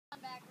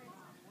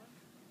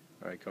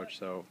All right, Coach.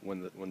 So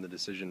when the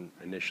decision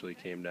initially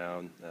came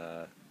down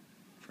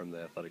from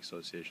the Athletic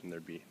Association,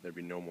 there'd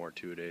be no more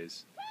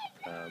two-a-days.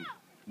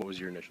 What was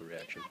your initial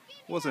reaction?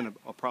 It wasn't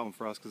a problem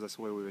for us because that's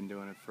the way we've been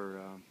doing it for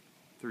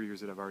 3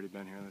 years that I've already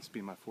been here. And this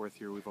being my 4th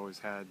year, we've always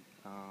had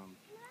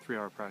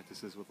 3-hour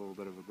practices with a little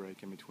bit of a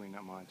break in between,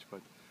 not much.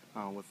 But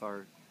with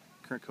our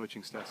current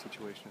coaching staff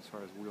situation, as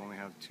far as we only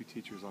have 2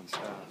 teachers on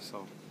staff,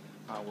 so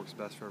it works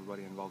best for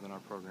everybody involved in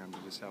our program to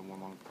just have one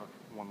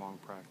long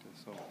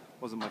practice. So it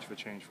wasn't much of a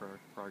change for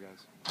our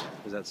guys.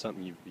 Is that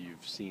something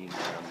you've seen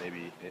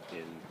maybe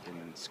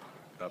in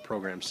a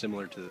program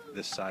similar to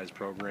this size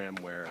program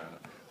where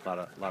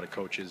a lot of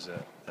coaches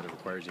that it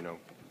requires, a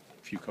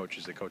few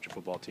coaches that coach a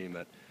football team,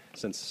 that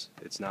since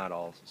it's not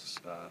all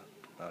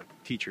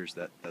teachers,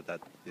 that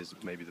is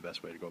maybe the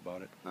best way to go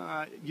about it?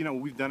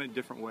 We've done it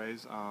different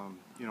ways.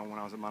 When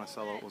I was at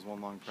Monticello, it was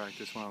one long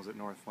practice. When I was at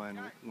Northland,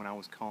 when I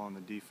was calling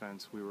the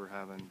defense, we were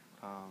having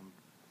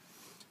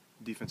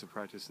defensive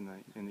practice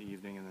in the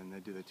evening, and then they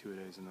do the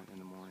 2-a-days in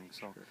the morning.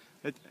 So,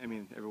 sure.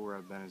 Everywhere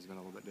I've been has been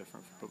a little bit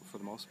different, but for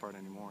the most part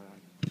anymore.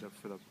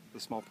 For the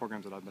small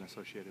programs that I've been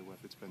associated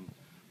with, it's been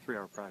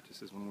 3-hour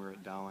practices. When we were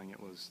at Dowling,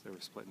 they were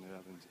splitting it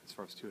up as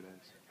far as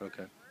 2-a-days.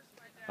 Okay.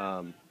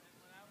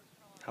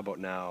 How about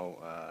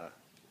now?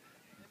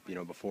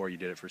 Before you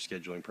did it for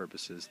scheduling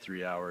purposes,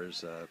 3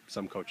 hours.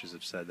 Some coaches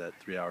have said that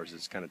 3 hours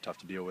is kind of tough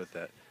to deal with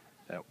at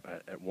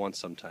once.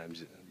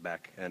 Sometimes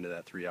back end of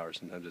that 3 hours,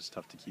 sometimes it's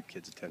tough to keep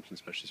kids' attention,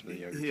 especially some of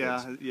the younger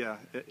kids. Yeah.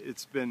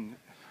 It's been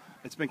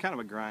kind of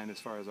a grind as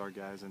far as our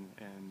guys and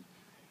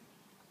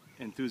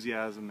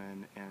enthusiasm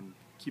and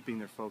keeping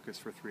their focus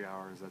for 3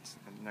 hours. That's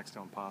next to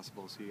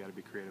impossible. So you got to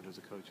be creative as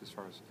a coach as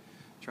far as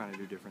trying to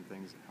do different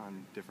things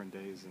on different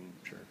days. And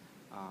sure.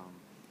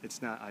 It's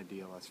not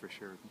ideal, that's for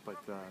sure, but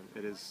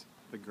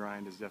the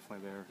grind is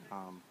definitely there.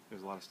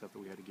 There's a lot of stuff that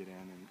we had to get in,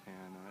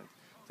 and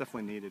it's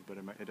definitely needed, but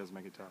it does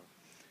make it tough.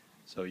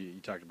 So you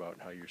talked about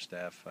how your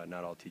staff,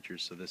 not all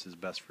teachers, so this is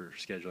best for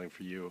scheduling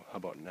for you. How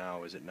about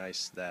now? Is it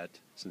nice that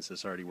since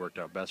this already worked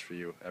out best for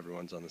you,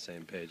 everyone's on the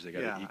same page? They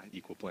got an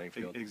equal playing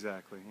field.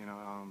 Exactly. I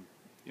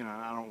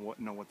don't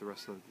know what the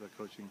rest of the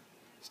coaching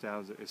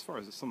staffs, as far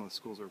as some of the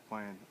schools that are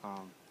playing.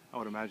 I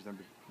would imagine them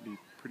to be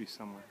pretty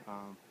similar.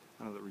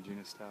 I know that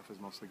Regina's staff is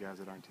mostly guys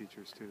that aren't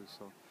teachers too.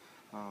 So,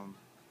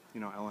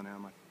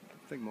 L&M,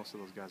 I think most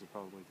of those guys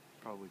are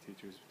probably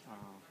teachers.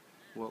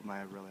 Wilton, I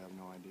really have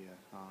no idea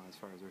as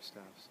far as their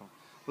staff. So,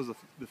 those are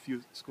the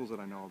few schools that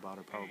I know about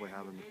are probably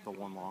having the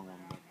one long one,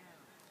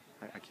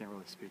 but I can't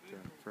really speak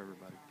for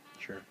everybody.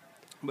 Sure.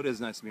 But it is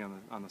nice to be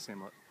on the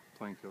same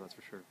playing field, that's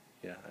for sure.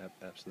 Yeah,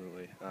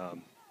 absolutely.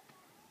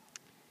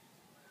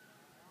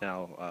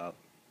 Now,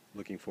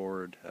 looking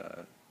forward.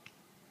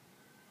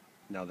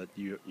 Now that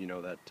you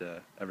know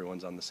that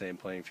everyone's on the same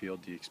playing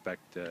field, do you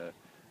expect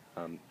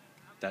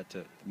that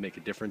to make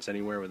a difference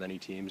anywhere with any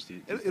teams?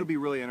 It'll be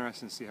really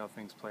interesting to see how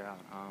things play out.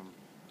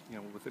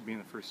 With it being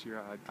the first year,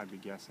 I'd be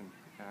guessing.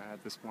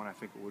 At this point, I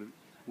think it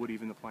would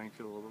even the playing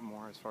field a little bit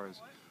more as far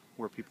as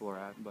where people are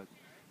at. But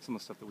some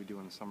of the stuff that we do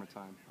in the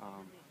summertime,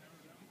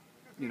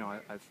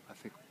 I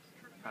think,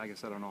 I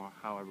guess I don't know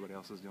how everybody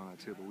else is doing that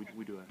too, but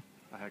we do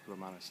a heck of an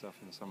amount of stuff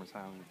in the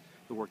summertime, and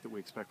the work that we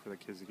expect for the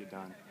kids to get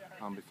done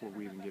before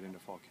we even get into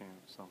fall camp.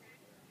 So.